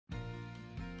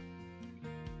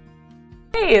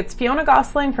Hey, it's Fionna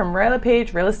Gossling from Ray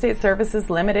LePage Real Estate Services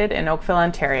Limited in Oakville,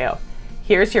 Ontario.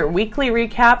 Here's your weekly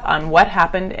recap on what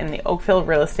happened in the Oakville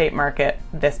real estate market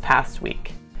this past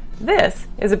week. This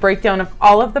is a breakdown of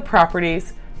all of the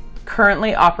properties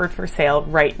currently offered for sale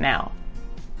right now.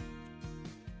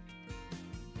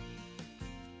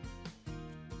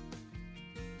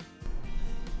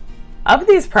 Of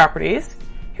these properties,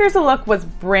 here's a look what's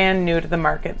brand new to the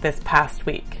market this past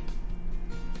week.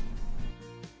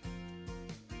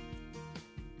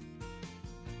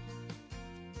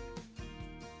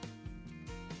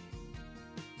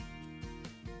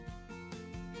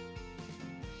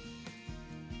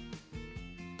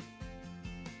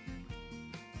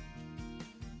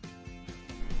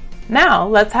 Now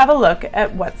let's have a look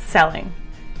at what's selling.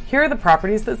 Here are the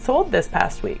properties that sold this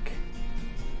past week.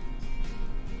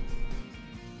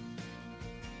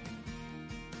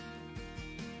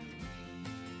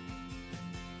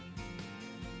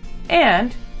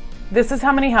 And this is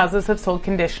how many houses have sold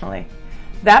conditionally.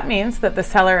 That means that the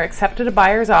seller accepted a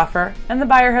buyer's offer and the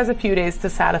buyer has a few days to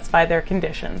satisfy their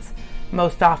conditions,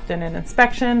 most often an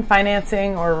inspection,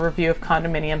 financing, or a review of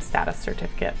condominium status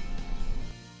certificate.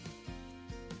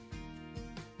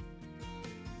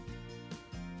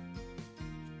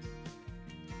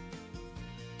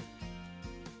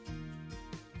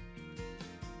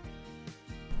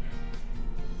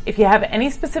 If you have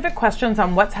any specific questions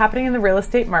on what's happening in the real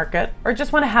estate market or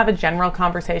just want to have a general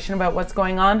conversation about what's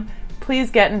going on,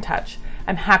 please get in touch.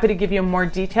 I'm happy to give you a more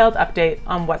detailed update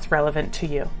on what's relevant to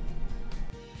you.